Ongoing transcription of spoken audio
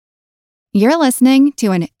You're listening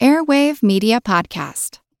to an Airwave Media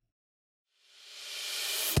Podcast.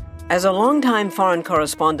 As a longtime foreign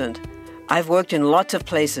correspondent, I've worked in lots of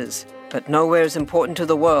places, but nowhere as important to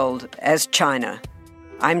the world as China.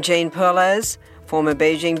 I'm Jane Perlez, former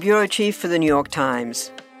Beijing bureau chief for the New York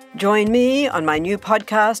Times. Join me on my new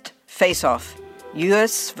podcast, Face Off,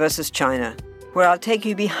 U.S. versus China, where I'll take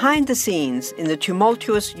you behind the scenes in the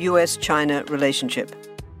tumultuous U.S.-China relationship.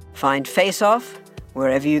 Find Face Off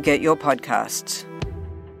wherever you get your podcasts.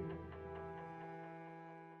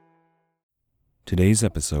 Today's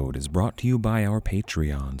episode is brought to you by our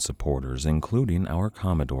Patreon supporters, including our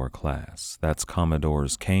Commodore class. That's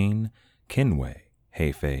Commodores Kane, Kinway,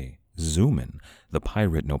 Heifei, Zoomin, the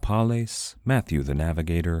Pirate Nopales, Matthew the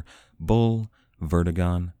Navigator, Bull,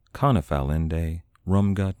 Vertigon, Conifalende,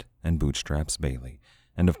 Rumgut, and Bootstraps Bailey,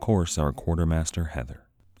 and of course our Quartermaster Heather.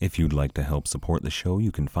 If you'd like to help support the show,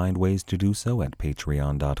 you can find ways to do so at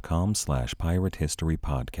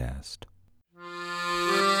patreon.com/piratehistorypodcast.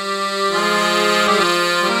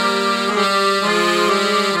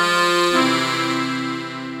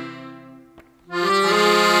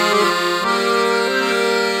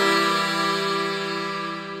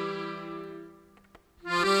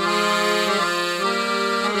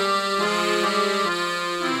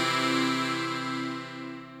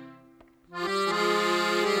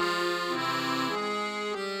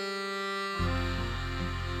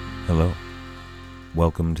 Hello.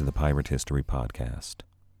 Welcome to the Pirate History Podcast.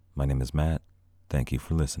 My name is Matt. Thank you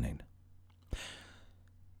for listening.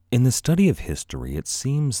 In the study of history, it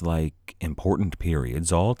seems like important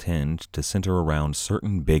periods all tend to center around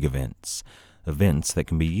certain big events that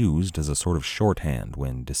can be used as a sort of shorthand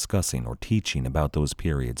when discussing or teaching about those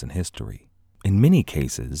periods in history. In many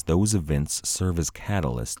cases, those events serve as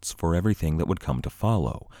catalysts for everything that would come to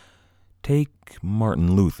follow. Take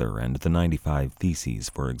Martin Luther and the 95 Theses,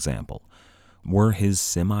 for example. Were his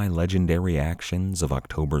semi-legendary actions of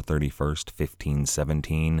October 31st,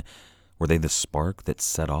 1517, were they the spark that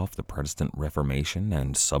set off the Protestant Reformation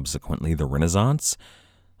and subsequently the Renaissance?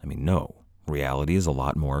 No. Reality is a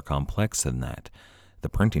lot more complex than that. The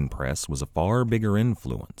printing press was a far bigger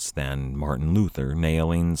influence than Martin Luther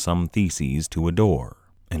nailing some theses to a door,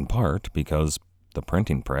 in part because the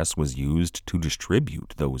printing press was used to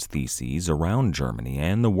distribute those theses around Germany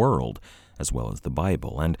and the world, as well as the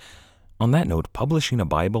Bible. And on that note, publishing a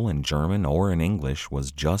Bible in German or in English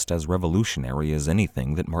was just as revolutionary as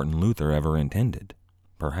anything that Martin Luther ever intended.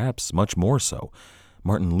 Perhaps much more so.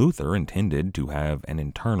 Martin Luther intended to have an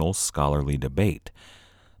internal scholarly debate.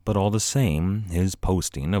 But all the same, his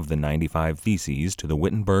posting of the 95 Theses to the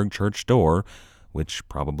Wittenberg church door, which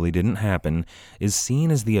probably didn't happen, is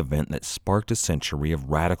seen as the event that sparked a century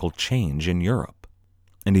of radical change in Europe.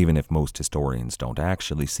 And even if most historians don't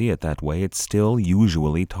actually see it that way, it's still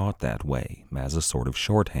usually taught that way, as a sort of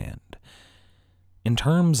shorthand. In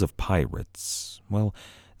terms of pirates, well,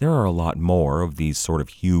 there are a lot more of these sort of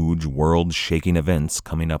huge, world-shaking events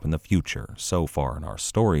coming up in the future. So far in our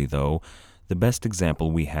story, though, the best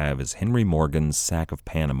example we have is Henry Morgan's sack of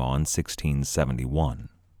Panama in 1671.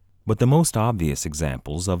 But the most obvious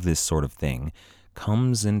examples of this sort of thing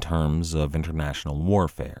comes in terms of international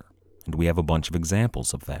warfare, and we have a bunch of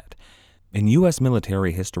examples of that. In U.S.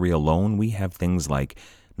 military history alone, we have things like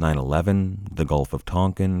 9/11, the Gulf of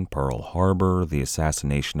Tonkin, Pearl Harbor, the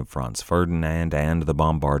assassination of Franz Ferdinand, and the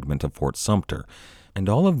bombardment of Fort Sumter. And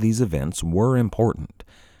all of these events were important,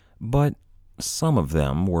 but some of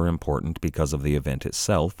them were important because of the event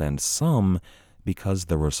itself, and some because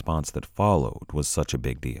the response that followed was such a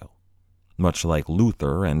big deal. Much like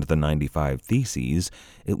Luther and the 95 Theses,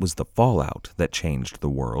 it was the fallout that changed the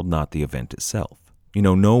world, not the event itself.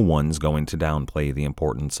 No one's going to downplay the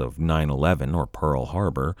importance of 9/11 or Pearl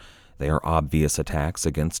Harbor. They are obvious attacks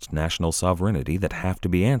against national sovereignty that have to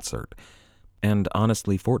be answered. And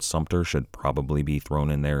honestly, Fort Sumter should probably be thrown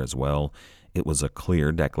in there as well. It was a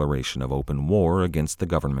clear declaration of open war against the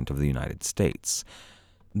government of the United States.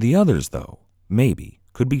 The others, though, maybe,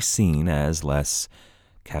 could be seen as less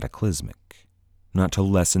cataclysmic. Not to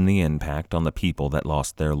lessen the impact on the people that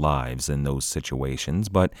lost their lives in those situations,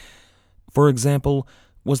 but, for example,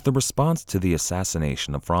 was the response to the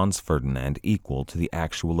assassination of Franz Ferdinand equal to the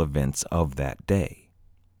actual events of that day?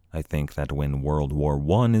 I think that when World War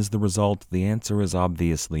I is the result, the answer is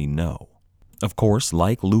obviously no. Of course,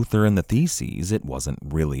 like Luther and the Theses, it wasn't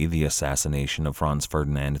really the assassination of Franz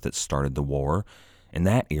Ferdinand that started the war. In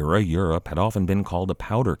that era, Europe had often been called a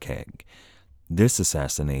powder keg. This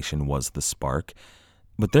assassination was the spark,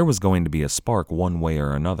 but there was going to be a spark one way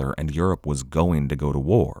or another, and Europe was going to go to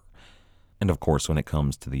war. And of course, when it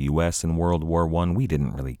comes to the U.S. in World War I, we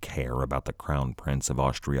didn't really care about the Crown Prince of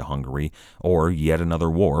Austria-Hungary or yet another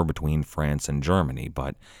war between France and Germany,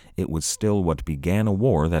 but it was still what began a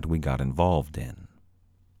war that we got involved in.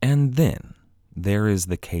 And then there is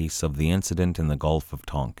the case of the incident in the Gulf of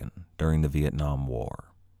Tonkin during the Vietnam War.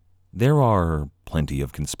 There are plenty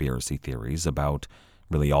of conspiracy theories about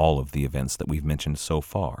really all of the events that we've mentioned so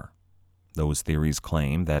far. Those theories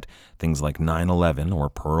claim that things like 9/11 or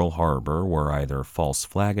Pearl Harbor were either false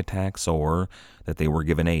flag attacks or that they were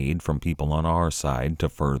given aid from people on our side to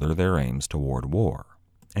further their aims toward war.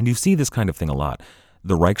 And you see this kind of thing a lot.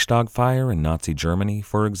 The Reichstag fire in Nazi Germany,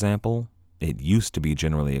 for example, it used to be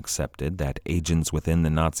generally accepted that agents within the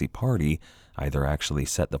Nazi Party either actually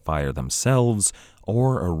set the fire themselves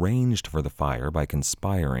or arranged for the fire by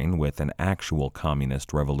conspiring with an actual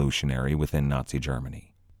communist revolutionary within Nazi Germany.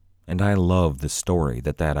 And I love the story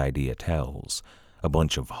that idea tells. A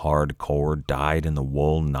bunch of hardcore,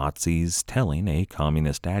 dyed-in-the-wool Nazis telling a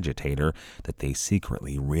communist agitator that they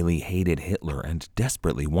secretly really hated Hitler and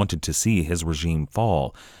desperately wanted to see his regime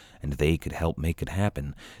fall, and they could help make it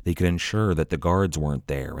happen. They could ensure that the guards weren't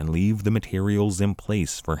there and leave the materials in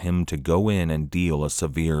place for him to go in and deal a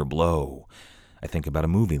severe blow. I think about a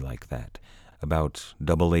movie like that, about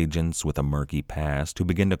double agents with a murky past who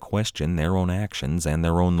begin to question their own actions and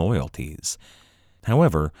their own loyalties.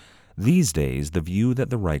 However, these days the view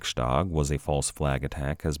that the Reichstag was a false flag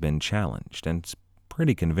attack has been challenged, and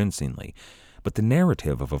pretty convincingly, but the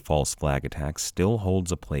narrative of a false flag attack still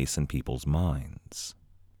holds a place in people's minds.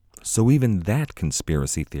 So even that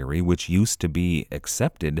conspiracy theory, which used to be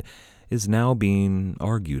accepted, is now being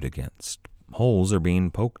argued against. Holes are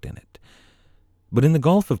being poked in it. But in the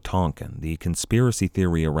Gulf of Tonkin, the conspiracy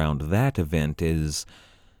theory around that event is,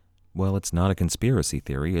 well, it's not a conspiracy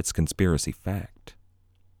theory, it's conspiracy fact.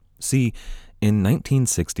 See, in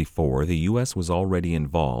 1964, the U.S. was already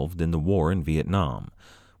involved in the war in Vietnam.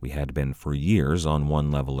 We had been for years on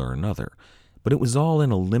one level or another, but it was all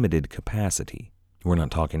in a limited capacity. We're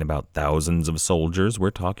not talking about thousands of soldiers,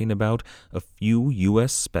 we're talking about a few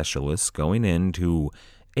U.S. specialists going in to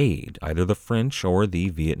aid either the French or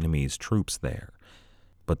the Vietnamese troops there.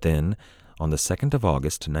 But then, on the 2nd of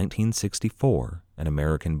August 1964, an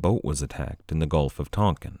American boat was attacked in the Gulf of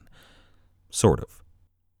Tonkin. Sort of.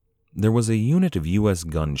 There was a unit of U.S.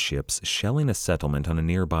 gunships shelling a settlement on a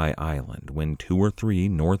nearby island when 2 or 3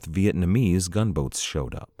 North Vietnamese gunboats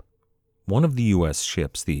showed up. One of the U.S.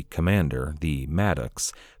 ships, the commander, the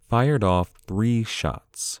Maddox, fired off 3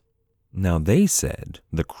 shots. Now they said,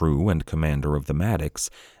 the crew and commander of the Maddox,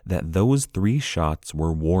 that those 3 shots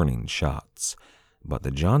were warning shots. But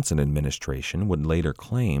the Johnson administration would later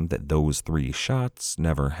claim that those 3 shots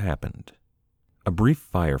never happened. A brief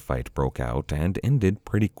firefight broke out and ended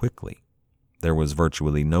pretty quickly. There was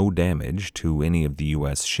virtually no damage to any of the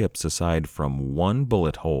U.S. ships aside from 1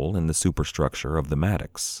 bullet hole in the superstructure of the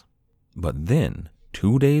Maddox. But then,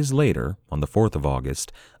 2 days later, on the 4th of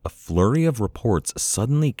August, a flurry of reports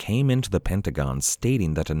suddenly came into the Pentagon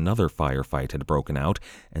stating that another firefight had broken out,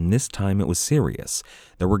 and this time it was serious.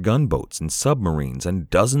 There were gunboats and submarines and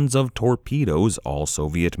dozens of torpedoes, all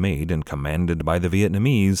Soviet-made and commanded by the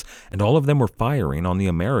Vietnamese, and all of them were firing on the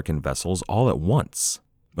American vessels all at once.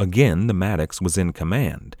 Again, the Maddox was in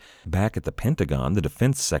command. Back at the Pentagon, the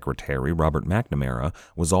Defense Secretary, Robert McNamara,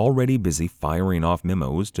 was already busy firing off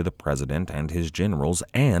memos to the President and his generals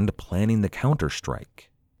and planning the counterstrike.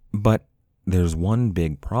 But there's one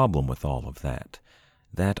big problem with all of that.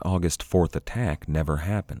 That August 4th attack never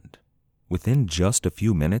happened. Within just a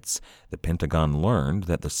few minutes, the Pentagon learned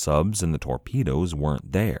that the subs and the torpedoes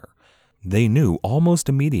weren't there. They knew almost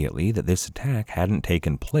immediately that this attack hadn't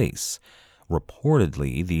taken place.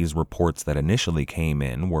 Reportedly, these reports that initially came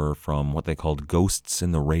in were from what they called ghosts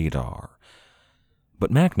in the radar.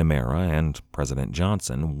 But McNamara and President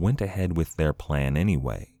Johnson went ahead with their plan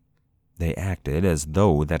anyway. They acted as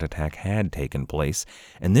though that attack had taken place,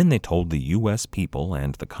 and then they told the U.S. people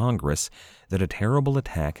and the Congress that a terrible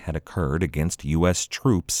attack had occurred against U.S.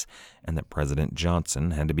 troops and that President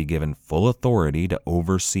Johnson had to be given full authority to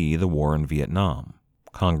oversee the war in Vietnam.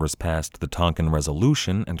 Congress passed the Tonkin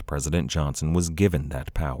Resolution, and President Johnson was given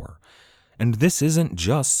that power. And this isn't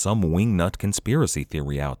just some wingnut conspiracy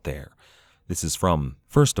theory out there. This is from,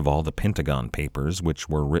 first of all, the Pentagon Papers, which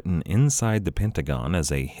were written inside the Pentagon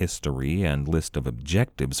as a history and list of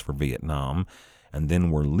objectives for Vietnam, and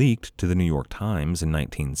then were leaked to the New York Times in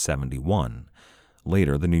 1971.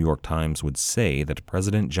 Later, the New York Times would say that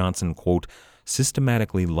President Johnson, quote,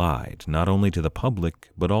 systematically lied not only to the public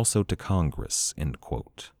but also to Congress, end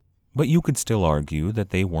quote. But you could still argue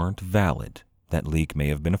that they weren't valid. That leak may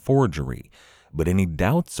have been a forgery. but any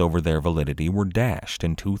doubts over their validity were dashed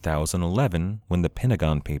in 2011 when the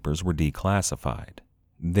Pentagon Papers were declassified.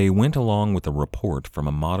 They went along with a report from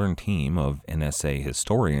a modern team of NSA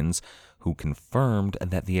historians who confirmed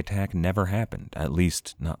that the attack never happened, at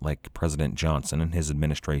least not like President Johnson and his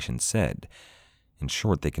administration said. In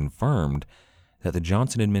short, they confirmed that the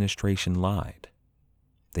Johnson administration lied.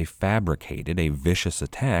 They fabricated a vicious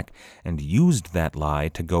attack and used that lie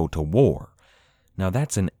to go to war. Now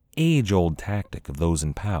that's an age-old tactic of those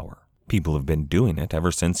in power. People have been doing it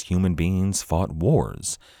ever since human beings fought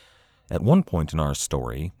wars. At one point in our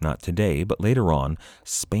story, not today, but later on,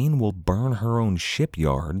 Spain will burn her own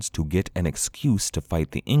shipyards to get an excuse to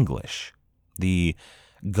fight the English. The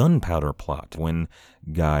gunpowder plot, when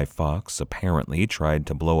Guy Fawkes apparently tried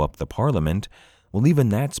to blow up the Parliament, well, even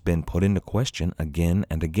that's been put into question again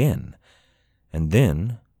and again. And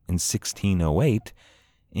then, in 1608,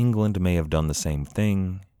 England may have done the same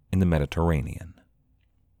thing in the Mediterranean.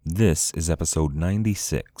 This is episode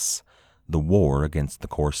 96. The War Against the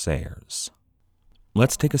Corsairs.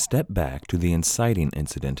 Let's take a step back to the inciting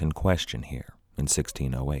incident in question here, in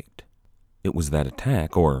 1608. It was that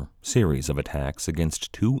attack, or series of attacks,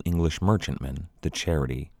 against two English merchantmen, the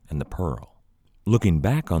Charity and the Pearl. Looking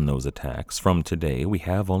back on those attacks, from today we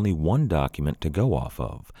have only one document to go off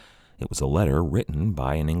of. It was a letter written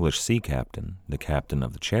by an English sea captain, the captain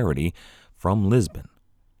of the Charity, from Lisbon.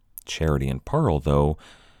 Charity and Pearl, though,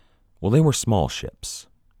 well, they were small ships.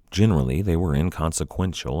 Generally, they were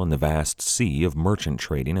inconsequential in the vast sea of merchant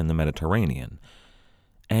trading in the Mediterranean.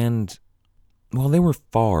 And, well, they were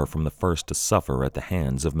far from the first to suffer at the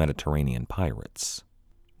hands of Mediterranean pirates.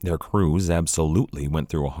 Their crews absolutely went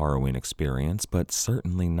through a harrowing experience, but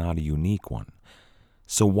certainly not a unique one.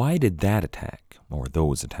 So why did that attack, or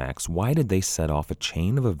those attacks, why did they set off a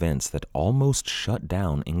chain of events that almost shut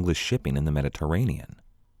down English shipping in the Mediterranean?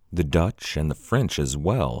 The Dutch and the French as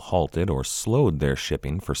well halted or slowed their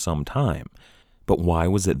shipping for some time. But why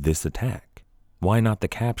was it this attack? Why not the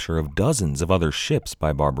capture of dozens of other ships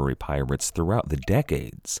by Barbary pirates throughout the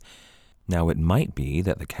decades? Now, it might be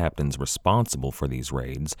that the captains responsible for these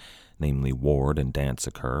raids, namely Ward and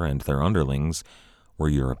Danseker and their underlings, were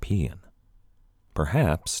European.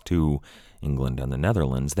 Perhaps, to England and the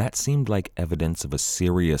Netherlands, that seemed like evidence of a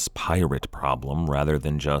serious pirate problem rather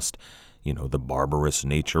than just the barbarous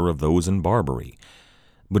nature of those in Barbary.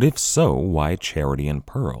 But if so, why Charity and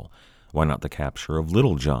Pearl? Why not the capture of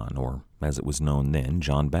Little John, or, as it was known then,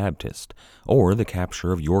 John Baptist, or the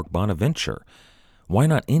capture of York Bonaventure? Why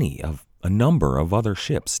not any of a number of other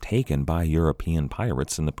ships taken by European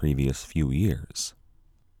pirates in the previous few years?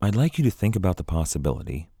 I'd like you to think about the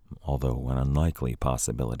possibility, although an unlikely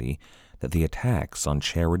possibility, that the attacks on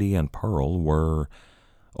Charity and Pearl were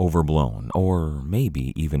overblown, or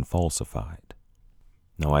maybe even falsified.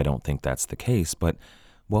 Now, I don't think that's the case, but,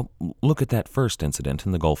 well, look at that first incident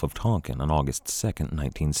in the Gulf of Tonkin on August 2nd,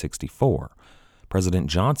 1964. President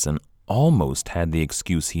Johnson almost had the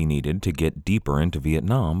excuse he needed to get deeper into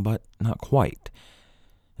Vietnam, but not quite.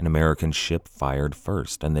 An American ship fired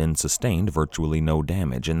first and then sustained virtually no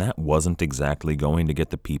damage, and that wasn't exactly going to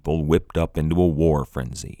get the people whipped up into a war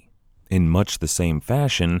frenzy. In much the same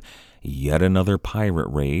fashion, yet another pirate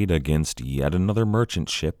raid against yet another merchant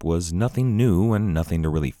ship was nothing new and nothing to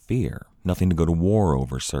really fear, nothing to go to war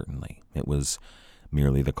over, certainly. It was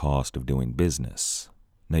merely the cost of doing business.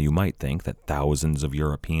 Now, you might think that thousands of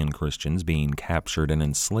European Christians being captured and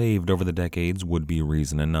enslaved over the decades would be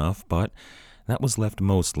reason enough, but that was left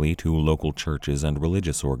mostly to local churches and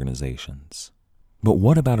religious organizations. But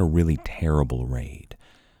what about a really terrible raid?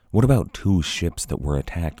 What about two ships that were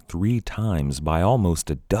attacked 3 times by almost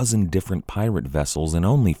a dozen different pirate vessels in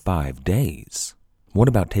only 5 days? What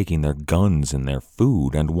about taking their guns and their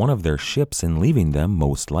food and one of their ships and leaving them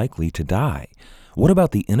most likely to die? What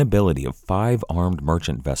about the inability of 5 armed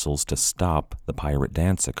merchant vessels to stop the pirate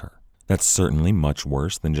Danseker? That's certainly much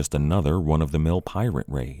worse than just another run-of-the-mill pirate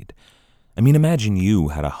raid. I mean, imagine you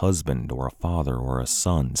had a husband or a father or a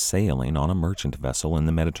son sailing on a merchant vessel in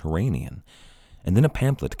the Mediterranean. And then a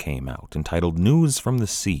pamphlet came out entitled News from the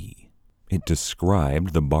Sea. It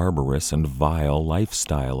described the barbarous and vile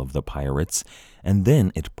lifestyle of the pirates, and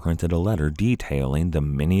then it printed a letter detailing the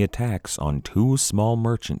many attacks on 2 small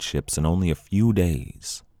merchant ships in only a few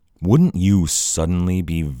days. Wouldn't you suddenly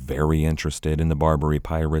be very interested in the Barbary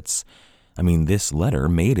pirates? I mean, this letter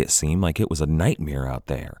made it seem like it was a nightmare out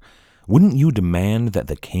there. Wouldn't you demand that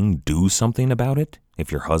the king do something about it?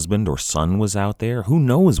 If your husband or son was out there, who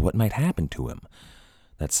knows what might happen to him?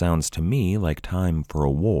 That sounds to me like time for a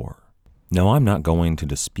war. Now, I'm not going to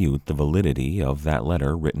dispute the validity of that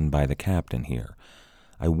letter written by the captain here.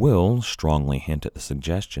 I will strongly hint at the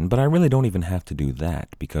suggestion, but I really don't even have to do that,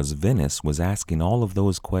 because Venice was asking all of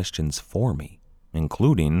those questions for me,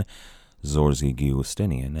 including Zorzi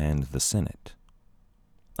Giustinian and the Senate.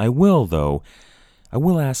 I will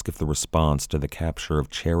ask if the response to the capture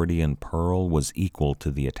of Charity and Pearl was equal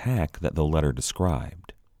to the attack that the letter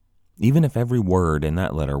described. Even if every word in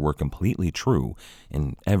that letter were completely true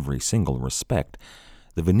in every single respect,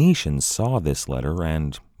 the Venetians saw this letter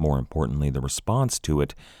and, more importantly, the response to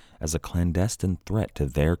it as a clandestine threat to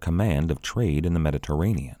their command of trade in the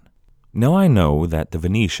Mediterranean. Now I know that the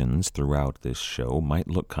Venetians throughout this show might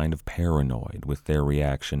look kind of paranoid with their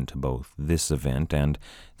reaction to both this event and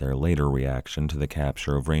their later reaction to the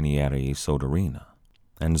capture of Rainieri Sodorina,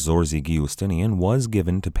 and Zorzi Giustinian was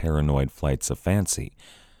given to paranoid flights of fancy.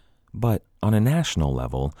 But on a national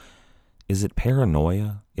level, is it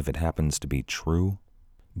paranoia if it happens to be true?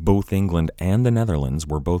 Both England and the Netherlands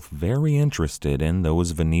were both very interested in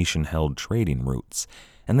those Venetian-held trading routes,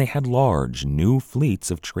 and they had large, new fleets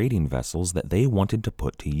of trading vessels that they wanted to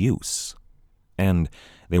put to use. And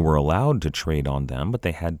they were allowed to trade on them, but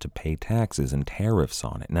they had to pay taxes and tariffs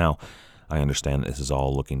on it. Now, I understand that this is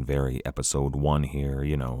all looking very episode 1 here,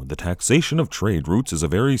 the taxation of trade routes is a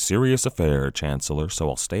very serious affair, Chancellor, so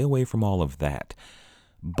I'll stay away from all of that.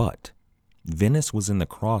 But Venice was in the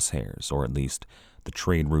crosshairs, or at least the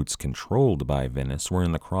trade routes controlled by Venice were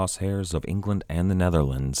in the crosshairs of England and the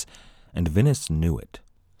Netherlands, and Venice knew it.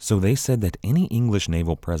 So they said that any English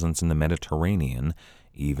naval presence in the Mediterranean,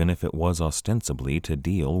 even if it was ostensibly to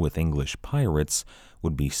deal with English pirates,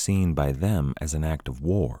 would be seen by them as an act of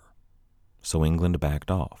war. So England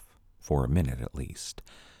backed off, for a minute at least.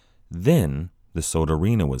 Then the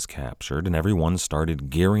Sodorina was captured, and everyone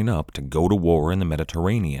started gearing up to go to war in the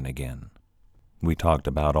Mediterranean again. We talked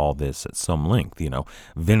about all this at some length.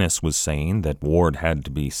 Venice was saying that Ward had to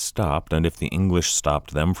be stopped, and if the English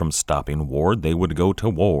stopped them from stopping Ward, they would go to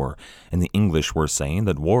war. And the English were saying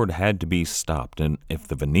that Ward had to be stopped, and if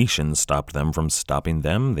the Venetians stopped them from stopping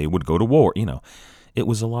them, they would go to war. It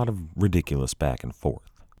was a lot of ridiculous back and forth.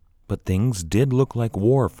 But things did look like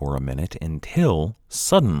war for a minute until,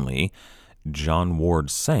 suddenly, John Ward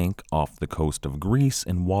sank off the coast of Greece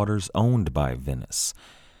in waters owned by Venice.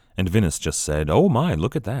 And Venice just said, "Oh my,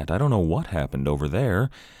 look at that. I don't know what happened over there.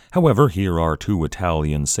 However, here are 2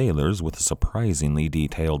 Italian sailors with a surprisingly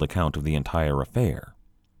detailed account of the entire affair."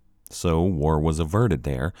 So war was averted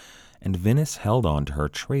there, and Venice held on to her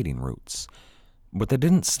trading routes. But that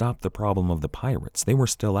didn't stop the problem of the pirates. They were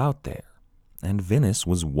still out there, and Venice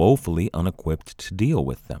was woefully unequipped to deal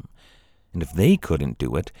with them. And if they couldn't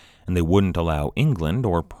do it, and they wouldn't allow England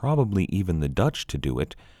or probably even the Dutch to do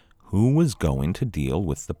it, who was going to deal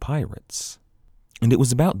with the pirates? And it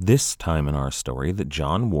was about this time in our story that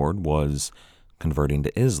John Ward was converting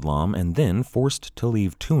to Islam and then forced to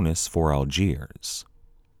leave Tunis for Algiers.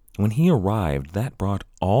 When he arrived, that brought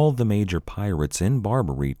all the major pirates in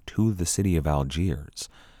Barbary to the city of Algiers.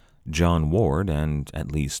 John Ward and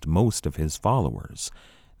at least most of his followers.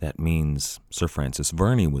 That means Sir Francis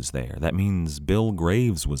Verney was there. That means Bill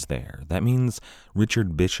Graves was there. That means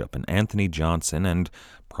Richard Bishop and Anthony Johnson and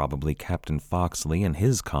probably Captain Foxley and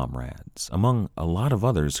his comrades, among a lot of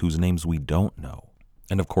others whose names we don't know.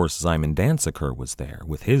 And of course, Simon Danziger was there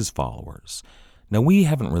with his followers. Now, we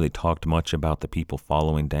haven't really talked much about the people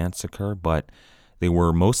following Danziger, but they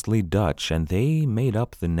were mostly Dutch, and they made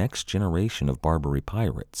up the next generation of Barbary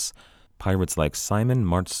pirates. Pirates like Simon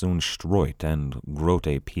Martsoen Struit and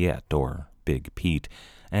Grote Piet, or Big Pete,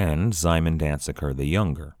 and Simon Danziger the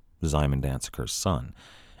Younger, Simon Danziger's son.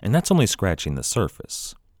 And that's only scratching the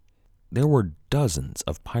surface. There were dozens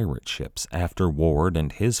of pirate ships after Ward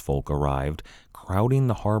and his folk arrived, crowding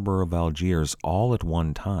the harbor of Algiers all at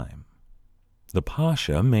one time. The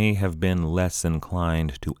Pasha may have been less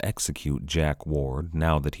inclined to execute Jack Ward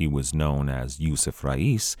now that he was known as Yusuf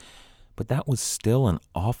Rais, but that was still an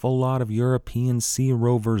awful lot of European sea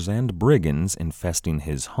rovers and brigands infesting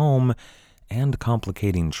his home and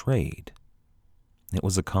complicating trade. It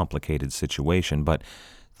was a complicated situation, but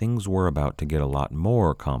things were about to get a lot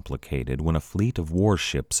more complicated when a fleet of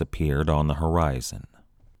warships appeared on the horizon.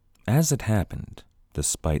 As it happened,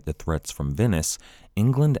 despite the threats from Venice,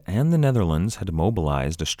 England and the Netherlands had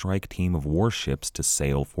mobilized a strike team of warships to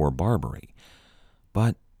sail for Barbary.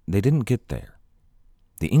 But they didn't get there.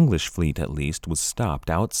 The English fleet, at least, was stopped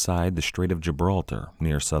outside the Strait of Gibraltar,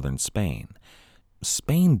 near southern Spain.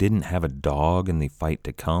 Spain didn't have a dog in the fight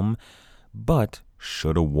to come, but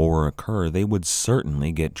should a war occur, they would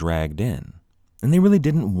certainly get dragged in. And they really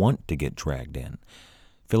didn't want to get dragged in.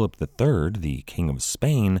 Philip III, the King of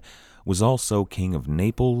Spain, was also king of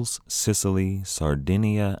Naples, Sicily,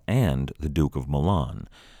 Sardinia, and the Duke of Milan,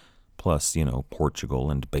 plus, Portugal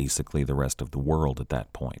and basically the rest of the world at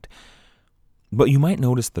that point. But you might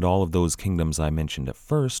notice that all of those kingdoms I mentioned at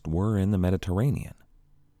first were in the Mediterranean.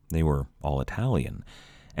 They were all Italian,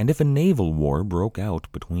 and if a naval war broke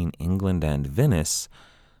out between England and Venice,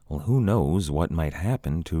 well, who knows what might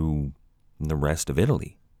happen to the rest of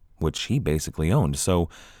Italy, which he basically owned. So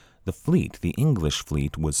the English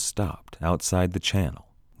fleet, was stopped outside the Channel.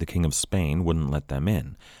 The King of Spain wouldn't let them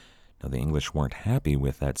in. Now, the English weren't happy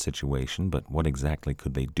with that situation, but what exactly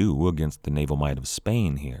could they do against the naval might of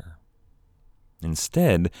Spain here?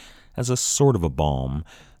 Instead, as a sort of a balm,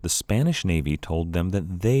 the Spanish Navy told them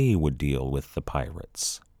that they would deal with the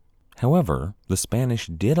pirates. However, the Spanish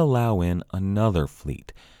did allow in another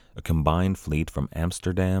fleet, a combined fleet from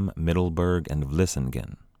Amsterdam, Middelburg, and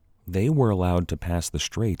Vlissingen. They were allowed to pass the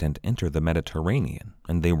strait and enter the Mediterranean,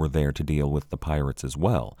 and they were there to deal with the pirates as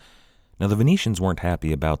well. Now, the Venetians weren't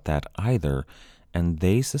happy about that either, and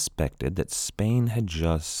they suspected that Spain had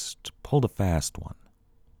just pulled a fast one.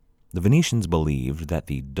 The Venetians believed that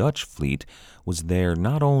the Dutch fleet was there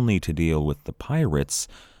not only to deal with the pirates,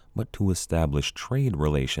 but to establish trade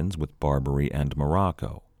relations with Barbary and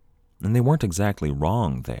Morocco. And they weren't exactly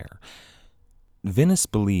wrong there. Venice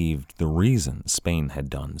believed the reason Spain had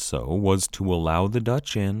done so was to allow the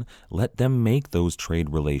Dutch in, let them make those trade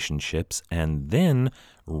relationships, and then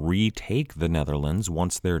retake the Netherlands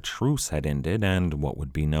once their truce had ended and what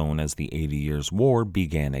would be known as the 80 Years' War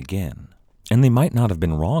began again. And they might not have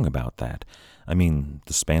been wrong about that. I mean,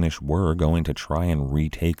 the Spanish were going to try and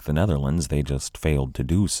retake the Netherlands, they just failed to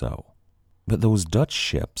do so. But those Dutch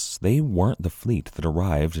ships, they weren't the fleet that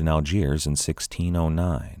arrived in Algiers in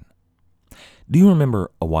 1609. Do you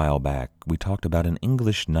remember a while back we talked about an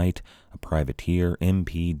English knight, a privateer,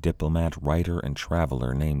 MP, diplomat, writer, and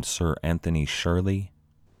traveler named Sir Anthony Shirley?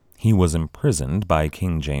 He was imprisoned by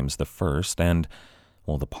King James I, and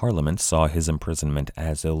the Parliament saw his imprisonment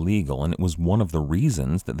as illegal, and it was one of the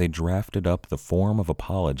reasons that they drafted up the form of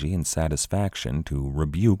apology and satisfaction to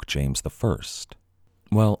rebuke James I.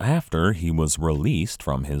 Well, after he was released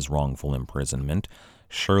from his wrongful imprisonment,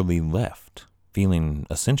 Shirley left, feeling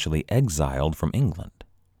essentially exiled from England.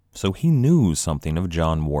 So he knew something of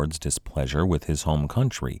John Ward's displeasure with his home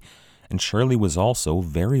country, and Shirley was also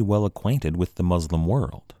very well acquainted with the Muslim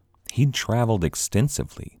world. He'd traveled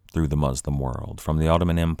extensively through the Muslim world, from the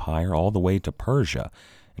Ottoman Empire all the way to Persia,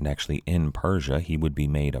 and actually in Persia he would be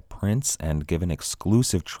made a prince and given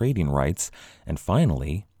exclusive trading rights, and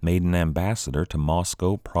finally made an ambassador to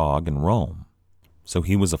Moscow, Prague, and Rome. So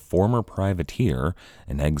he was a former privateer,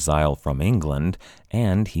 an exile from England,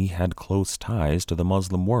 and he had close ties to the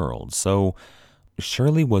Muslim world, so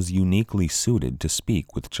Shirley was uniquely suited to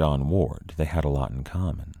speak with John Ward. They had a lot in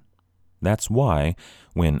common. That's why,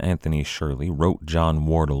 when Anthony Shirley wrote John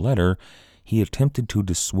Ward a letter, he attempted to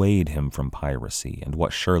dissuade him from piracy and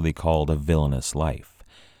what Shirley called a villainous life.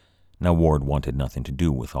 Now, Ward wanted nothing to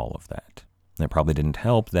do with all of that. It probably didn't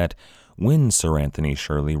help that when Sir Anthony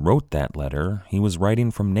Shirley wrote that letter, he was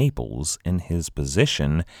writing from Naples in his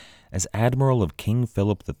position as Admiral of King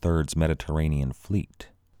Philip III's Mediterranean fleet.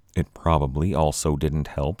 It probably also didn't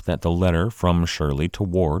help that the letter from Shirley to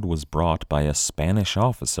Ward was brought by a Spanish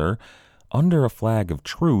officer under a flag of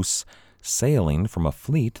truce, sailing from a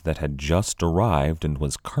fleet that had just arrived and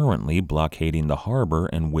was currently blockading the harbor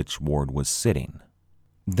in which Ward was sitting.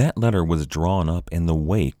 That letter was drawn up in the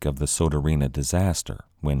wake of the Soterina disaster,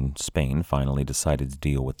 when Spain finally decided to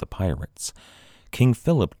deal with the pirates. King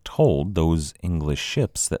Philip told those English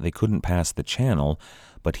ships that they couldn't pass the Channel,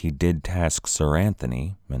 but he did task Sir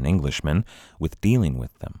Anthony, an Englishman, with dealing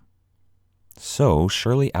with them. So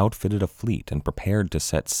Shirley outfitted a fleet and prepared to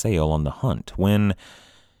set sail on the hunt when,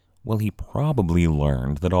 he probably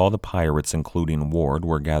learned that all the pirates, including Ward,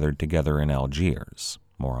 were gathered together in Algiers.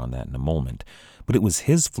 More on that in a moment. But it was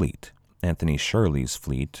his fleet, Anthony Shirley's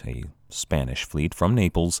fleet, a Spanish fleet from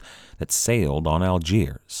Naples, that sailed on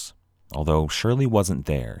Algiers. Although Shirley wasn't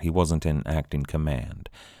there, he wasn't in acting command.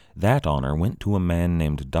 That honor went to a man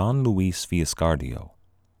named Don Luis Fiascardio.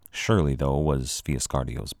 Shirley, though, was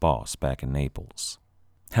Fiascardio's boss back in Naples.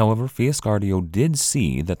 However, Fiascardio did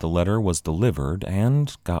see that the letter was delivered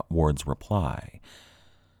and got Ward's reply.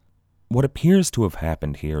 What appears to have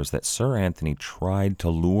happened here is that Sir Anthony tried to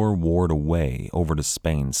lure Ward away over to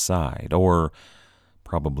Spain's side, or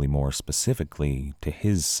probably more specifically, to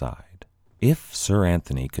his side. If Sir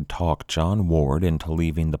Anthony could talk John Ward into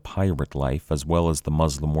leaving the pirate life as well as the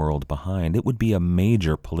Muslim world behind, it would be a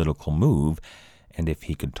major political move, and if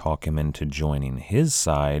he could talk him into joining his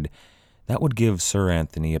side, that would give Sir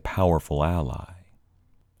Anthony a powerful ally.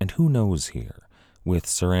 And who knows here? With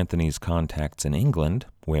Sir Anthony's contacts in England,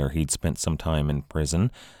 where he'd spent some time in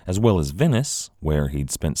prison, as well as Venice, where he'd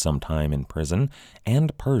spent some time in prison,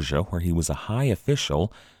 and Persia, where he was a high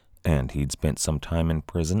official, and he'd spent some time in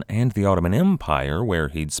prison, and the Ottoman Empire, where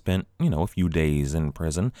he'd spent, a few days in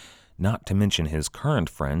prison, not to mention his current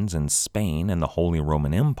friends in Spain and the Holy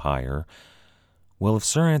Roman Empire. Well, if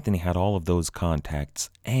Sir Anthony had all of those contacts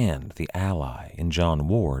and the ally in John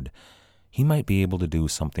Ward, he might be able to do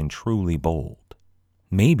something truly bold.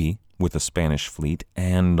 Maybe, with a Spanish fleet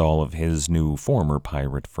and all of his new former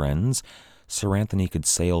pirate friends, Sir Anthony could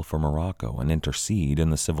sail for Morocco and intercede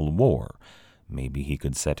in the Civil War. Maybe he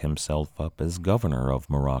could set himself up as governor of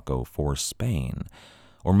Morocco for Spain.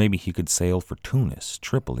 Or maybe he could sail for Tunis,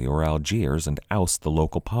 Tripoli, or Algiers and oust the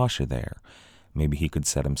local pasha there. Maybe he could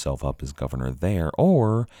set himself up as governor there,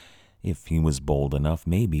 or, if he was bold enough,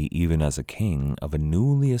 maybe even as a king of a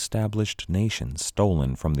newly established nation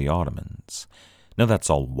stolen from the Ottomans. Now that's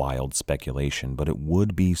all wild speculation, but it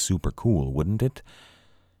would be super cool, wouldn't it?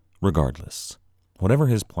 Regardless, whatever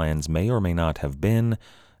his plans may or may not have been,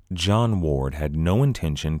 John Ward had no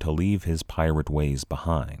intention to leave his pirate ways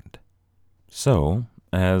behind. So,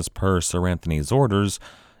 as per Sir Anthony's orders,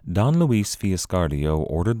 Don Luis Fiascardio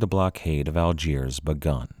ordered the blockade of Algiers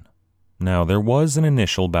begun. Now, there was an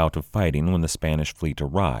initial bout of fighting when the Spanish fleet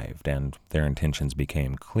arrived, and their intentions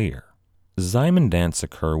became clear. Szymon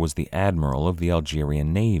Danseker was the admiral of the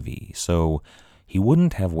Algerian Navy, so he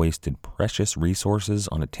wouldn't have wasted precious resources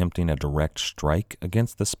on attempting a direct strike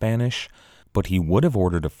against the Spanish, but he would have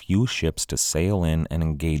ordered a few ships to sail in and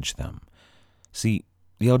engage them. See,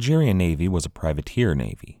 the Algerian Navy was a privateer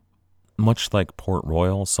navy. Much like Port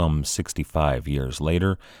Royal some 65 years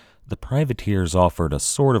later, the privateers offered a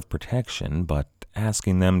sort of protection, but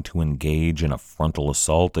asking them to engage in a frontal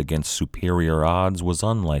assault against superior odds was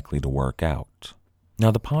unlikely to work out.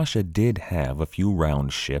 Now, the Pasha did have a few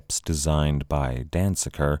round ships designed by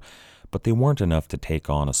Danseker, but they weren't enough to take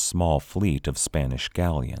on a small fleet of Spanish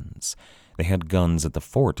galleons. They had guns at the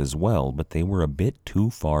fort as well, but they were a bit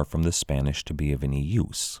too far from the Spanish to be of any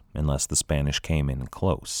use, unless the Spanish came in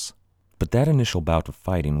close. But that initial bout of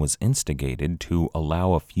fighting was instigated to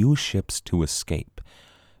allow a few ships to escape.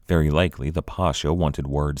 Very likely, the Pasha wanted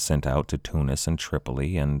word sent out to Tunis and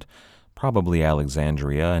Tripoli and probably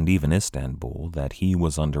Alexandria and even Istanbul that he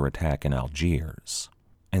was under attack in Algiers.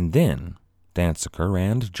 And then, Danseker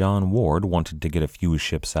and John Ward wanted to get a few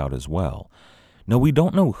ships out as well. Now, we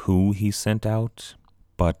don't know who he sent out,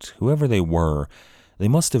 but whoever they were, they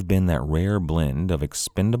must have been that rare blend of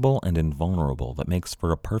expendable and invulnerable that makes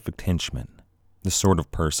for a perfect henchman. The sort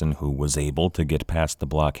of person who was able to get past the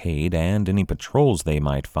blockade and any patrols they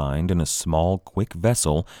might find in a small, quick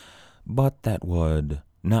vessel, but that would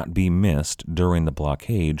not be missed during the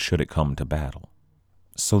blockade should it come to battle.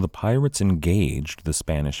 So the pirates engaged the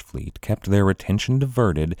Spanish fleet, kept their attention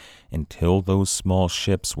diverted until those small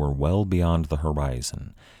ships were well beyond the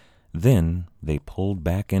horizon. Then they pulled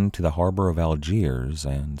back into the harbor of Algiers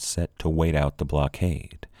and set to wait out the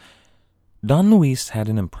blockade. Don Luis had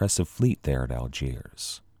an impressive fleet there at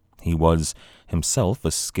Algiers. He was himself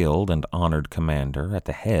a skilled and honored commander at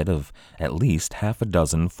the head of at least half a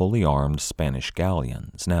dozen fully armed Spanish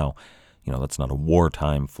galleons. Now, that's not a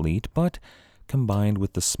wartime fleet, but combined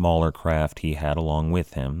with the smaller craft he had along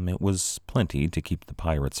with him, it was plenty to keep the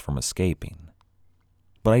pirates from escaping.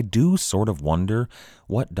 But I do sort of wonder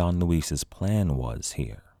what Don Luis's plan was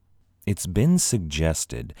here. It's been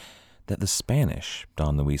suggested that the Spanish,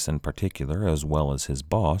 Don Luis in particular, as well as his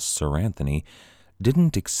boss, Sir Anthony,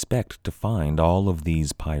 didn't expect to find all of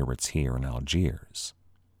these pirates here in Algiers.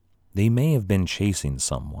 They may have been chasing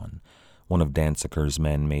someone, one of Danseker's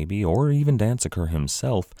men maybe, or even Danseker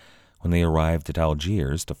himself, when they arrived at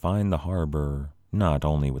Algiers to find the harbor not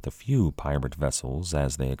only with a few pirate vessels,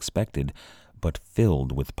 as they expected, but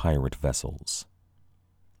filled with pirate vessels.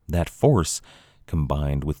 That force,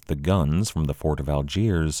 combined with the guns from the fort of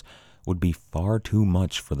Algiers, would be far too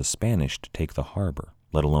much for the Spanish to take the harbor,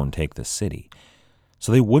 let alone take the city.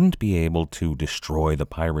 So they wouldn't be able to destroy the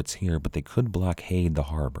pirates here, but they could blockade the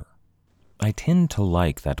harbor. I tend to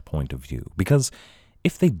like that point of view, because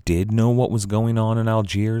if they did know what was going on in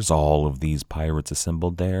Algiers, all of these pirates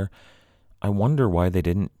assembled there, I wonder why they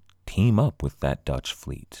didn't team up with that Dutch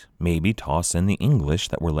fleet, maybe toss in the English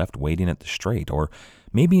that were left waiting at the strait, or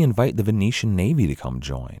maybe invite the Venetian Navy to come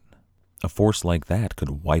join. A force like that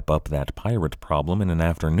could wipe up that pirate problem in an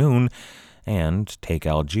afternoon and take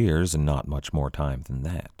Algiers in not much more time than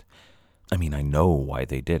that. I mean, I know why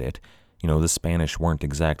they did it. The Spanish weren't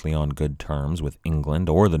exactly on good terms with England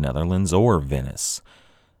or the Netherlands or Venice.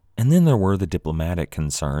 And then there were the diplomatic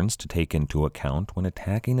concerns to take into account when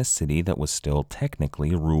attacking a city that was still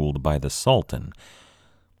technically ruled by the Sultan.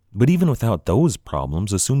 But even without those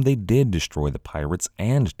problems, assume they did destroy the pirates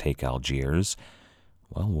and take Algiers,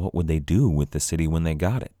 well, what would they do with the city when they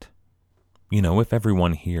got it? You know, if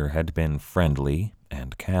everyone here had been friendly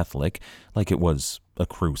and Catholic, like it was a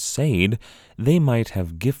crusade, they might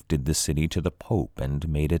have gifted the city to the Pope and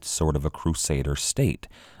made it sort of a crusader state,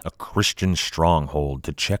 a Christian stronghold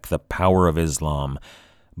to check the power of Islam.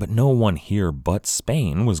 But no one here but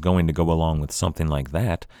Spain was going to go along with something like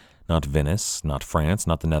that. Not Venice, not France,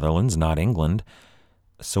 not the Netherlands, not England.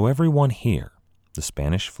 So everyone here, the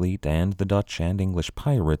Spanish fleet and the Dutch and English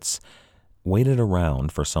pirates, waited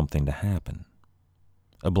around for something to happen.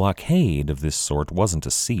 A blockade of this sort wasn't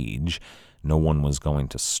a siege. No one was going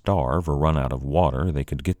to starve or run out of water. They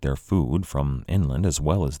could get their food from inland as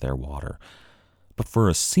well as their water. But for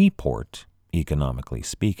a seaport, economically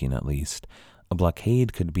speaking at least, a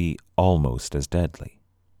blockade could be almost as deadly.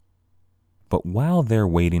 But while they're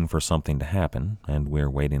waiting for something to happen, and we're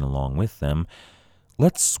waiting along with them,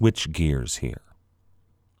 let's switch gears here.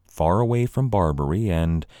 Far away from Barbary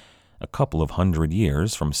and a couple of 100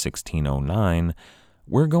 years from 1609,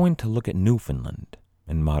 we're going to look at Newfoundland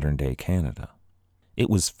in modern-day Canada. It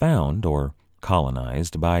was found, or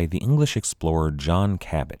colonized, by the English explorer John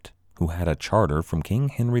Cabot, who had a charter from King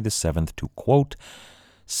Henry VII to, quote,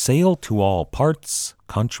 "sail to all parts,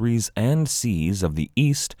 countries, and seas of the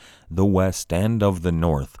east, the west, and of the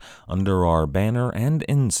north, under our banner and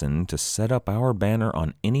ensign, to set up our banner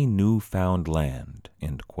on any new-found land,"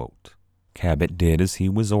 end quote. Cabot did as he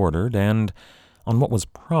was ordered, and on what was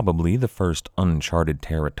probably the first uncharted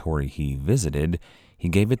territory he visited, he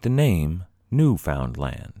gave it the name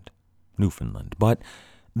Newfoundland, Newfoundland. But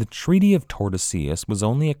the Treaty of Tordesillas was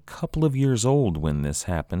only a couple of years old when this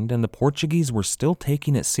happened, and the Portuguese were still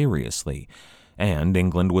taking it seriously, and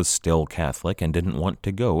England was still Catholic and didn't want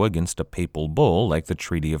to go against a papal bull like the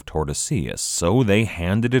Treaty of Tordesillas, so they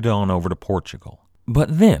handed it on over to Portugal.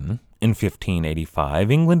 But then, in 1585,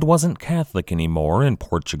 England wasn't Catholic anymore, and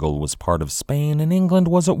Portugal was part of Spain, and England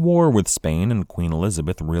was at war with Spain, and Queen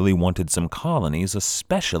Elizabeth really wanted some colonies,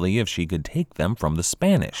 especially if she could take them from the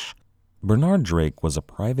Spanish. Bernard Drake was a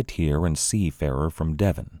privateer and seafarer from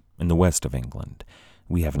Devon, in the west of England.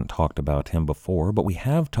 We haven't talked about him before, but we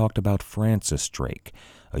have talked about Francis Drake,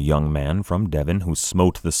 a young man from Devon who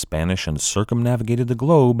smote the Spanish and circumnavigated the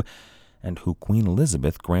globe, and who Queen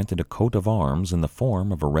Elizabeth granted a coat of arms in the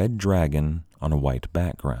form of a red dragon on a white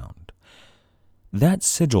background. That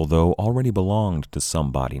sigil, though, already belonged to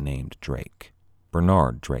somebody named Drake,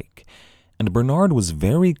 Bernard Drake, and Bernard was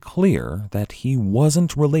very clear that he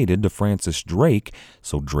wasn't related to Francis Drake,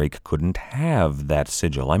 so Drake couldn't have that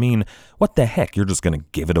sigil. I mean, what the heck, you're just going to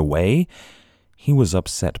give it away? He was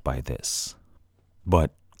upset by this.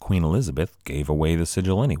 But Queen Elizabeth gave away the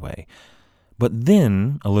sigil anyway. But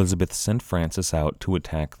then Elizabeth sent Francis out to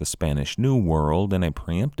attack the Spanish New World in a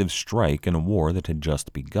preemptive strike in a war that had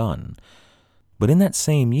just begun. But in that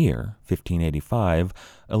same year, 1585,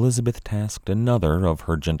 Elizabeth tasked another of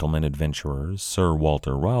her gentleman adventurers, Sir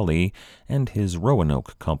Walter Raleigh, and his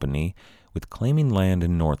Roanoke Company, with claiming land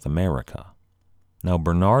in North America. Now,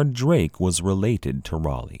 Bernard Drake was related to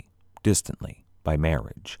Raleigh, distantly, by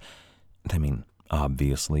marriage. I mean,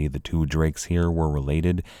 obviously, the two Drakes here were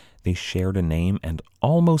related. They shared a name and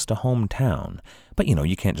almost a hometown. But,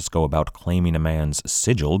 you can't just go about claiming a man's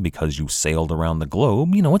sigil because you sailed around the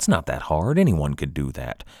globe. It's not that hard. Anyone could do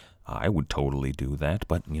that. I would totally do that,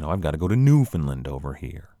 but, I've got to go to Newfoundland over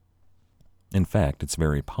here. In fact, it's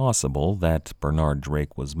very possible that Bernard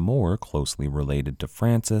Drake was more closely related to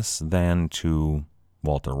Francis than to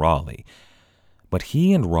Walter Raleigh. But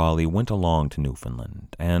he and Raleigh went along to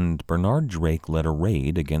Newfoundland, and Bernard Drake led a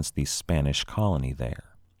raid against the Spanish colony there.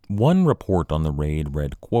 One report on the raid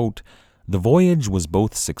read, quote, "The voyage was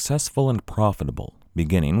both successful and profitable,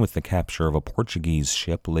 beginning with the capture of a Portuguese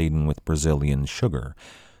ship laden with Brazilian sugar.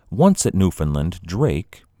 Once at Newfoundland,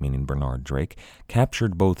 Drake, meaning Bernard Drake,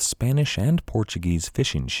 captured both Spanish and Portuguese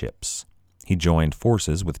fishing ships. He joined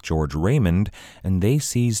forces with George Raymond, and they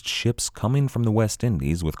seized ships coming from the West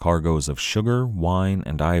Indies with cargoes of sugar, wine,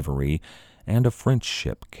 and ivory, and a French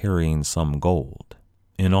ship carrying some gold.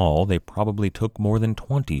 In all, they probably took more than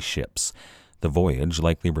 20 ships. The voyage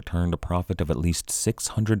likely returned a profit of at least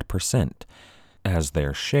 600%. As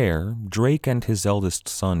their share, Drake and his eldest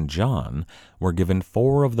son John were given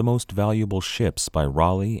 4 of the most valuable ships by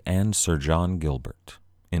Raleigh and Sir John Gilbert."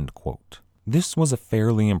 End quote. This was a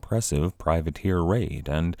fairly impressive privateer raid,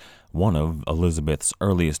 and one of Elizabeth's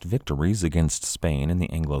earliest victories against Spain in the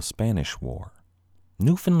Anglo-Spanish War.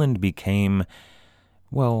 Newfoundland became,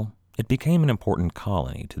 Well, it became an important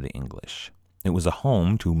colony to the English. It was a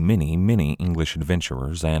home to many, many English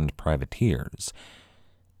adventurers and privateers.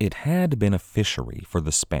 It had been a fishery for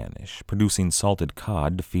the Spanish, producing salted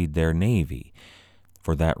cod to feed their navy.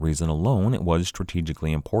 For that reason alone, it was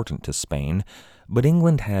strategically important to Spain, but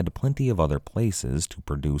England had plenty of other places to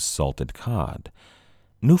produce salted cod.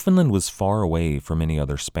 Newfoundland was far away from any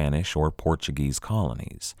other Spanish or Portuguese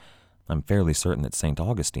colonies. I'm fairly certain that St.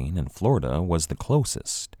 Augustine in Florida was the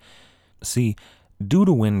closest. See, due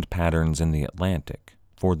to wind patterns in the Atlantic,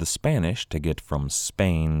 for the Spanish to get from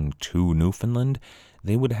Spain to Newfoundland,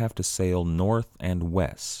 they would have to sail north and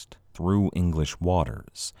west through English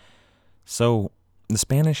waters. So, the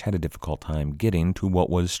Spanish had a difficult time getting to what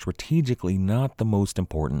was strategically not the most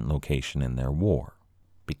important location in their war.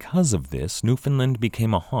 Because of this, Newfoundland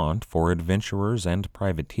became a haunt for adventurers and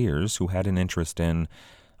privateers who had an interest in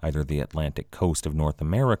either the Atlantic coast of North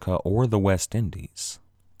America or the West Indies.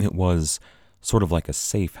 It was sort of like a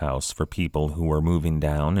safe house for people who were moving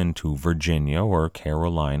down into Virginia or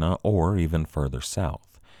Carolina or even further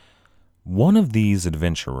south. One of these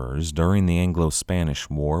adventurers during the Anglo-Spanish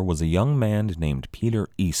War was a young man named Peter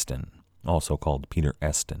Easton, also called Peter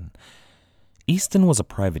Eston. Easton was a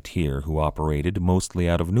privateer who operated mostly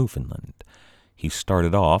out of Newfoundland. He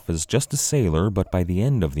started off as just a sailor, but by the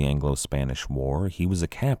end of the Anglo-Spanish War, he was a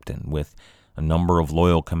captain with a number of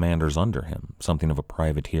loyal commanders under him, something of a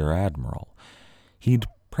privateer admiral. He'd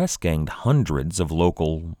press-ganged hundreds of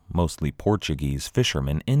local, mostly Portuguese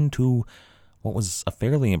fishermen into what was a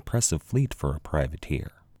fairly impressive fleet for a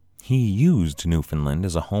privateer. He used Newfoundland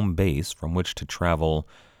as a home base from which to travel.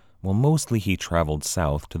 Well, mostly he traveled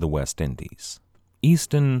south to the West Indies.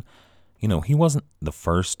 Easton, he wasn't the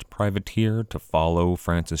first privateer to follow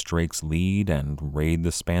Francis Drake's lead and raid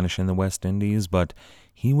the Spanish in the West Indies, but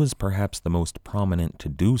he was perhaps the most prominent to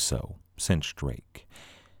do so since Drake.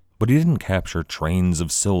 But he didn't capture trains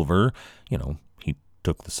of silver. He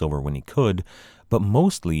took the silver when he could, but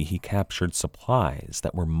mostly he captured supplies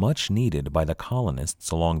that were much needed by the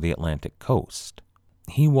colonists along the Atlantic coast.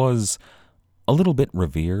 He was a little bit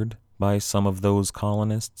revered by some of those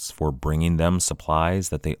colonists for bringing them supplies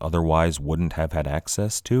that they otherwise wouldn't have had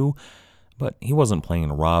access to, but he wasn't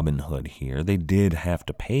playing Robin Hood here. They did have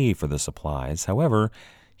to pay for the supplies. However,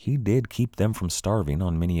 he did keep them from starving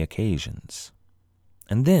on many occasions.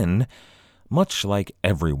 And then, much like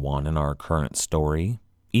everyone in our current story,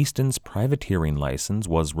 Easton's privateering license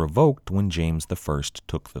was revoked when James I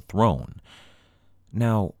took the throne.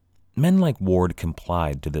 Now, men like Ward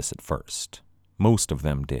complied to this at first. Most of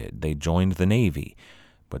them did. They joined the Navy,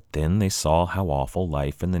 but then they saw how awful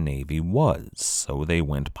life in the Navy was, so they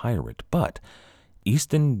went pirate. But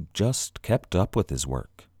Easton just kept up with his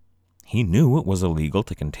work. He knew it was illegal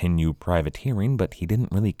to continue privateering, but he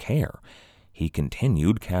didn't really care. He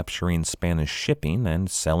continued capturing Spanish shipping and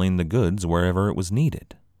selling the goods wherever it was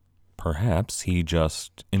needed. Perhaps he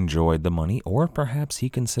just enjoyed the money, or perhaps he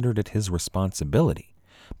considered it his responsibility.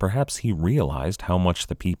 Perhaps he realized how much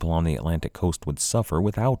the people on the Atlantic coast would suffer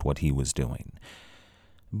without what he was doing.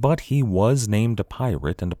 But he was named a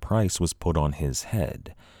pirate, and a price was put on his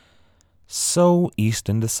head. So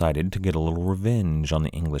Easton decided to get a little revenge on the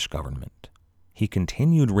English government. He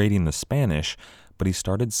continued raiding the Spanish, but he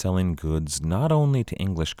started selling goods not only to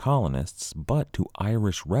English colonists, but to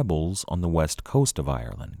Irish rebels on the west coast of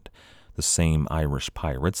Ireland, the same Irish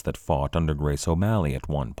pirates that fought under Grace O'Malley at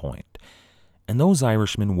one point. And those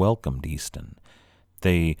Irishmen welcomed Easton.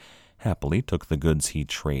 They happily took the goods he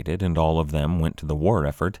traded, and all of them went to the war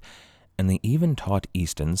effort, and they even taught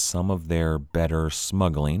Easton some of their better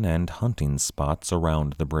smuggling and hunting spots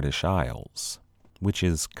around the British Isles, which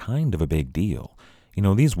is kind of a big deal.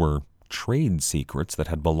 These were trade secrets that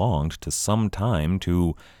had belonged to some time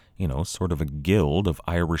to, sort of a guild of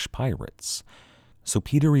Irish pirates. So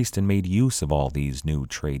Peter Easton made use of all these new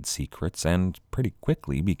trade secrets and pretty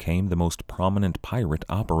quickly became the most prominent pirate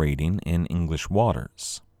operating in English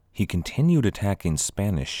waters. He continued attacking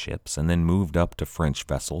Spanish ships and then moved up to French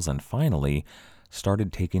vessels and finally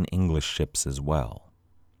started taking English ships as well.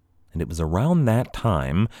 And it was around that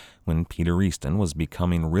time, when Peter Easton was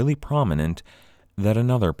becoming really prominent, that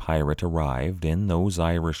another pirate arrived in those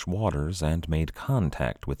Irish waters and made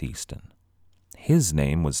contact with Easton. His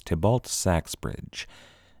name was Tybalt Saxbridge,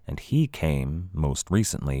 and he came, most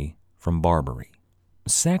recently, from Barbary.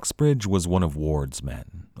 Saxbridge was one of Ward's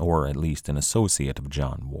men, or at least an associate of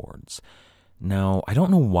John Ward's. Now, I don't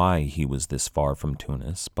know why he was this far from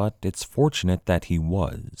Tunis, but it's fortunate that he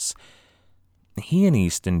was. He and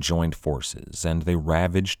Easton joined forces, and they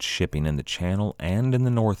ravaged shipping in the Channel and in the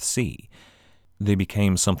North Sea. They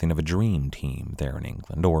became something of a dream team there in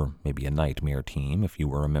England, or maybe a nightmare team if you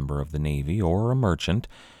were a member of the Navy or a merchant.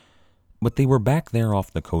 But they were back there off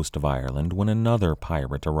the coast of Ireland when another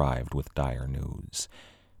pirate arrived with dire news.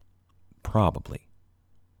 Probably.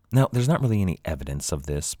 Now, there's not really any evidence of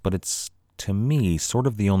this, but it's, to me, sort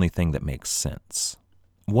of the only thing that makes sense.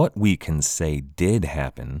 What we can say did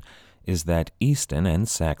happen is that Easton and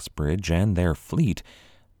Saxbridge and their fleet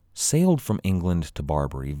sailed from England to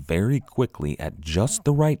Barbary very quickly at just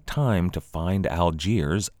the right time to find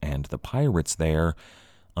Algiers and the pirates there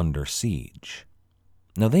under siege.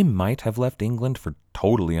 Now, they might have left England for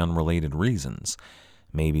totally unrelated reasons.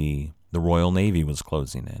 Maybe the Royal Navy was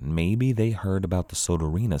closing in. Maybe they heard about the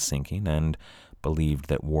Sotorina sinking and believed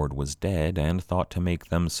that Ward was dead and thought to make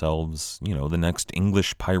themselves, the next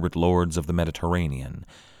English pirate lords of the Mediterranean.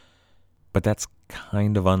 But that's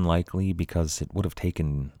kind of unlikely because it would have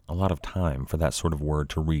taken a lot of time for that sort of word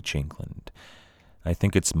to reach England. I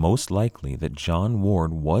think it's most likely that John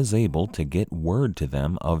Ward was able to get word to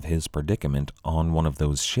them of his predicament on one of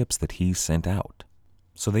those ships that he sent out.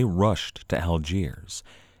 So they rushed to Algiers,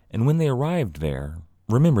 and when they arrived there,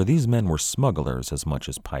 remember, these men were smugglers as much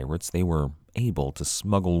as pirates. They were able to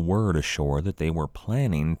smuggle word ashore that they were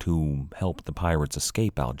planning to help the pirates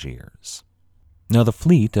escape Algiers. Now, the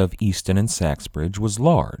fleet of Easton and Saxbridge was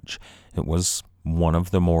large. It was one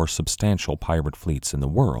of the more substantial pirate fleets in the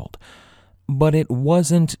world. But it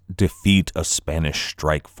wasn't defeat a Spanish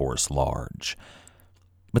strike force large.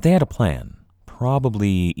 But they had a plan,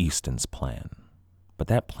 probably Easton's plan. But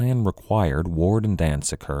that plan required Ward and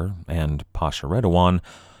Danziger and Pasha Redouan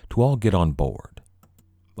to all get on board.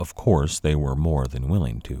 Of course, they were more than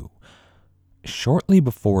willing to. Shortly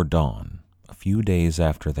before dawn, a few days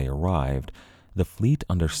after they arrived, the fleet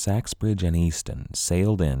under Saxbridge and Easton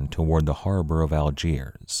sailed in toward the harbor of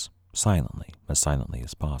Algiers, silently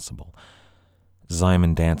as possible.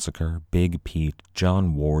 Simon Danziger, Big Pete,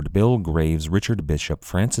 John Ward, Bill Graves, Richard Bishop,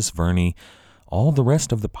 Francis Verney, all the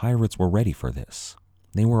rest of the pirates were ready for this.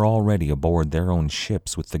 They were already aboard their own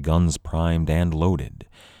ships with the guns primed and loaded.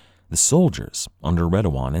 The soldiers, under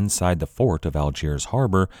Redouan inside the fort of Algiers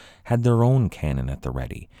harbor, had their own cannon at the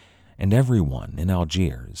ready, and everyone in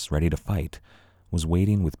Algiers, ready to fight, was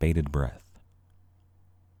waiting with bated breath.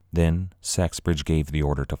 Then Saxbridge gave the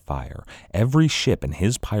order to fire. Every ship in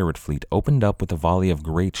his pirate fleet opened up with a volley of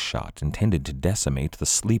great shot intended to decimate the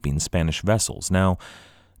sleeping Spanish vessels. Now,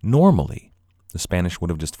 normally, the Spanish would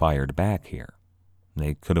have just fired back here.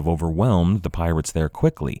 They could have overwhelmed the pirates there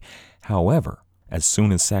quickly. However, as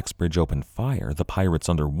soon as Saxbridge opened fire, the pirates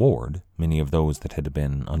under Ward, many of those that had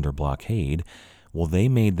been under blockade, they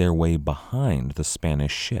made their way behind the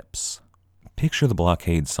Spanish ships. Picture the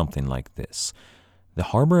blockade something like this. The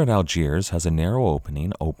harbor at Algiers has a narrow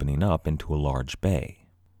opening up into a large bay.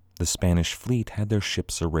 The Spanish fleet had their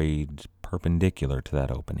ships arrayed perpendicular to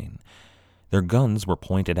that opening. Their guns were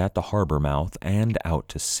pointed at the harbor mouth and out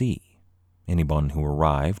to sea. Anyone who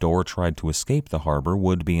arrived or tried to escape the harbor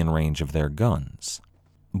would be in range of their guns.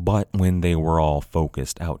 But when they were all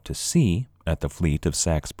focused out to sea, at the fleet of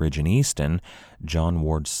Saxbridge and Easton, John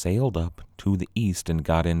Ward sailed up to the east and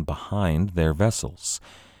got in behind their vessels.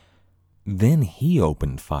 Then he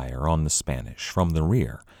opened fire on the Spanish from the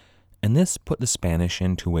rear, and this put the Spanish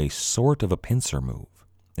into a sort of a pincer move,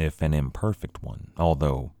 if an imperfect one,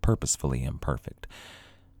 although purposefully imperfect.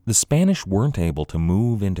 The Spanish weren't able to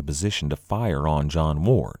move into position to fire on John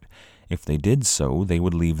Ward. If they did so, they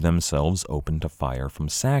would leave themselves open to fire from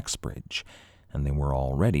Saxbridge, and they were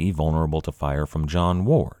already vulnerable to fire from John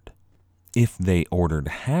Ward. If they ordered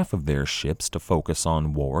half of their ships to focus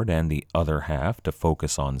on Ward and the other half to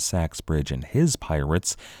focus on Saxbridge and his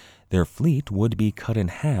pirates, their fleet would be cut in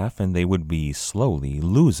half and they would be slowly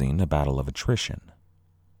losing a battle of attrition.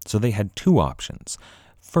 So they had two options.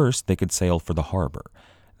 First, they could sail for the harbor.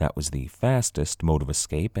 That was the fastest mode of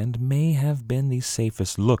escape and may have been the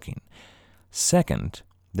safest looking. Second,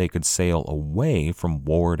 they could sail away from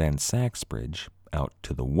Ward and Saxbridge, out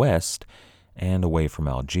to the west, and away from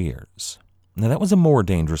Algiers. Now that was a more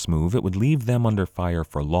dangerous move. It would leave them under fire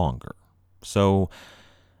for longer. So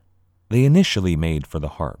they initially made for the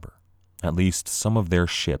harbor. At least some of their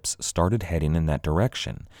ships started heading in that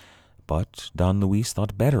direction. But Don Luis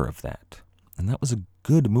thought better of that, and that was a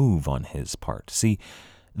good move on his part. See,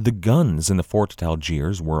 the guns in the fort at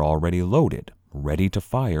Algiers were already loaded, ready to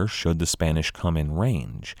fire should the Spanish come in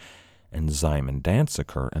range, and Simon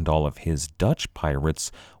Danziger and all of his Dutch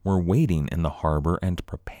pirates were waiting in the harbor and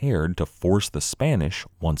prepared to force the Spanish,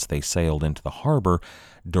 once they sailed into the harbor,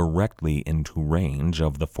 directly into range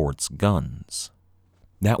of the fort's guns.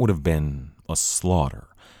 That would have been a slaughter.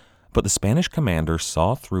 But the Spanish commander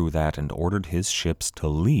saw through that and ordered his ships to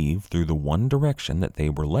leave through the one direction that they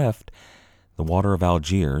were left, the water of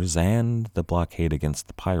Algiers and the blockade against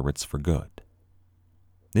the pirates for good.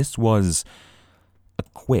 This was a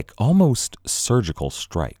quick, almost surgical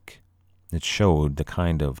strike. It showed the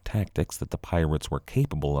kind of tactics that the pirates were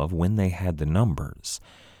capable of when they had the numbers.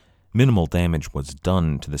 Minimal damage was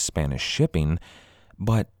done to the Spanish shipping,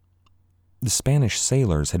 but the Spanish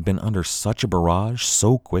sailors had been under such a barrage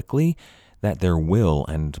so quickly that their will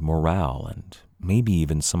and morale and maybe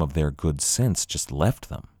even some of their good sense just left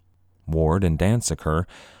them. Ward and Danziger,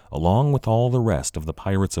 along with all the rest of the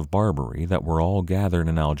pirates of Barbary that were all gathered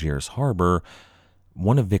in Algiers harbor,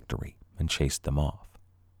 won a victory and chased them off.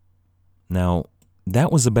 Now,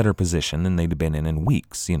 that was a better position than they'd been in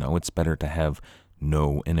weeks. It's better to have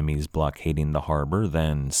no enemies blockading the harbor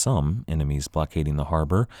than some enemies blockading the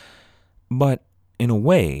harbor. But in a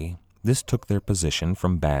way, this took their position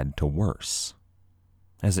from bad to worse.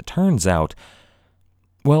 As it turns out,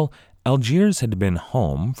 Algiers had been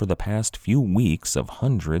home for the past few weeks of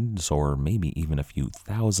hundreds or maybe even a few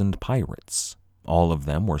thousand pirates. All of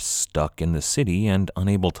them were stuck in the city and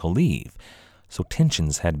unable to leave, so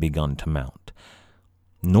tensions had begun to mount.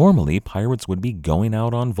 Normally, pirates would be going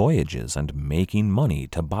out on voyages and making money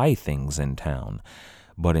to buy things in town,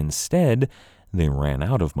 but instead, they ran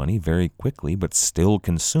out of money very quickly but still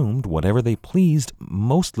consumed whatever they pleased,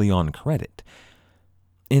 mostly on credit.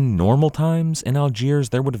 In normal times, in Algiers,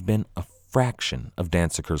 there would have been a fraction of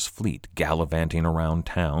Danziger's fleet gallivanting around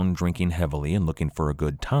town, drinking heavily and looking for a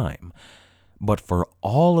good time. But for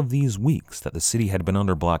all of these weeks that the city had been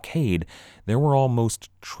under blockade, there were almost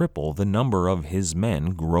triple the number of his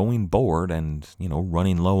men growing bored and,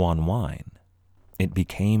 running low on wine. It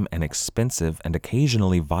became an expensive and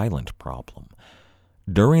occasionally violent problem.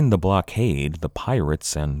 During the blockade, the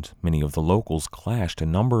pirates and many of the locals clashed a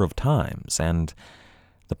number of times, and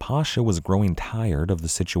the Pasha was growing tired of the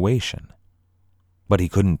situation. But he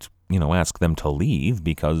couldn't, ask them to leave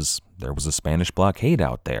because there was a Spanish blockade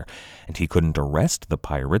out there, and he couldn't arrest the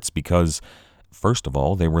pirates because, first of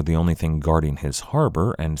all, they were the only thing guarding his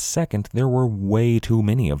harbor, and second, there were way too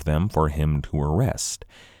many of them for him to arrest.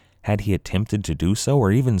 Had he attempted to do so,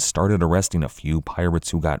 or even started arresting a few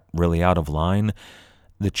pirates who got really out of line,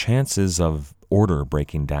 the chances of order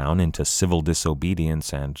breaking down into civil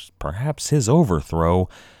disobedience and perhaps his overthrow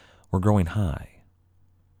were growing high.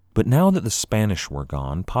 But now that the Spanish were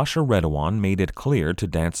gone, Pasha Redouan made it clear to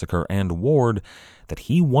Danziger and Ward that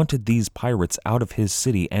he wanted these pirates out of his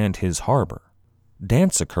city and his harbor.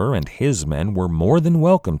 Danziger and his men were more than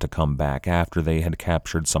welcome to come back after they had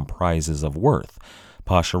captured some prizes of worth.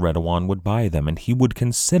 Pasha Redouan would buy them, and he would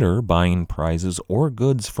consider buying prizes or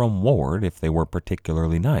goods from Ward if they were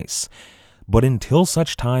particularly nice. But until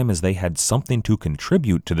such time as they had something to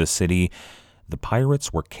contribute to the city, the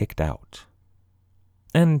pirates were kicked out.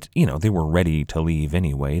 And, they were ready to leave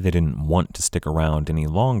anyway. They didn't want to stick around any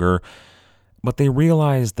longer, but they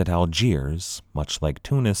realized that Algiers, much like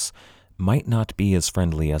Tunis, might not be as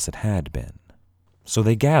friendly as it had been. So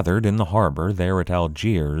they gathered in the harbor there at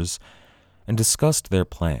Algiers and discussed their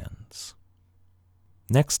plans.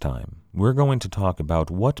 Next time, we're going to talk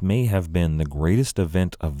about what may have been the greatest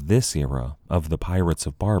event of this era of the Pirates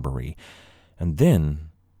of Barbary, and then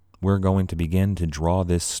we're going to begin to draw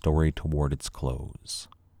this story toward its close.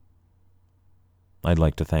 I'd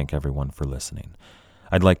like to thank everyone for listening.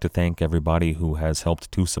 I'd like to thank everybody who has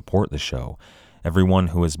helped to support the show, everyone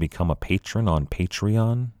who has become a patron on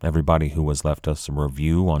Patreon, everybody who has left us a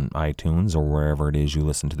review on iTunes or wherever it is you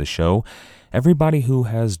listen to the show, everybody who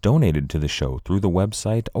has donated to the show through the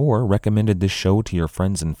website or recommended this show to your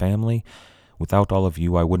friends and family. Without all of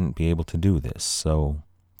you, I wouldn't be able to do this, so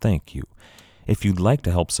thank you. If you'd like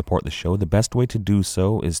to help support the show, the best way to do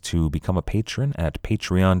so is to become a patron at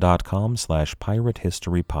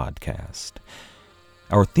patreon.com/piratehistorypodcast.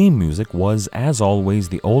 Our theme music was, as always,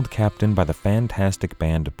 The Old Captain by the fantastic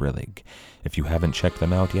band Brillig. If you haven't checked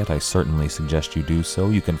them out yet, I certainly suggest you do so.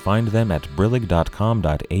 You can find them at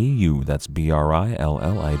brillig.com.au. That's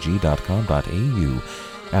brillig.com.au.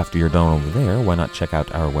 After you're done over there, why not check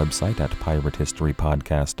out our website at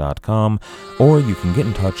piratehistorypodcast.com, or you can get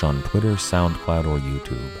in touch on Twitter, SoundCloud, or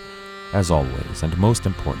YouTube. As always, and most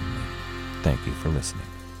importantly, thank you for listening.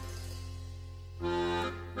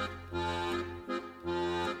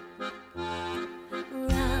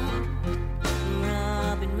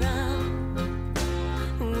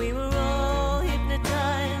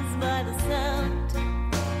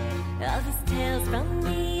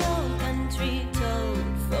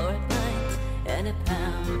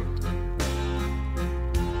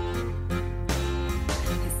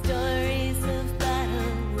 Stories of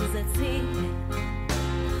battles that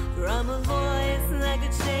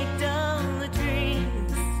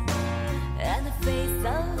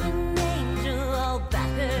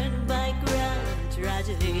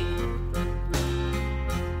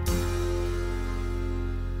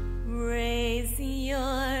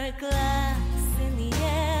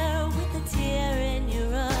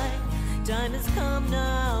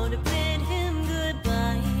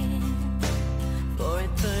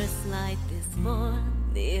light this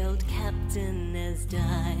morn, the old captain has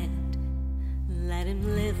died. Let him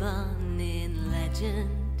live on in legend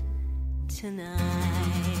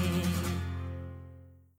tonight.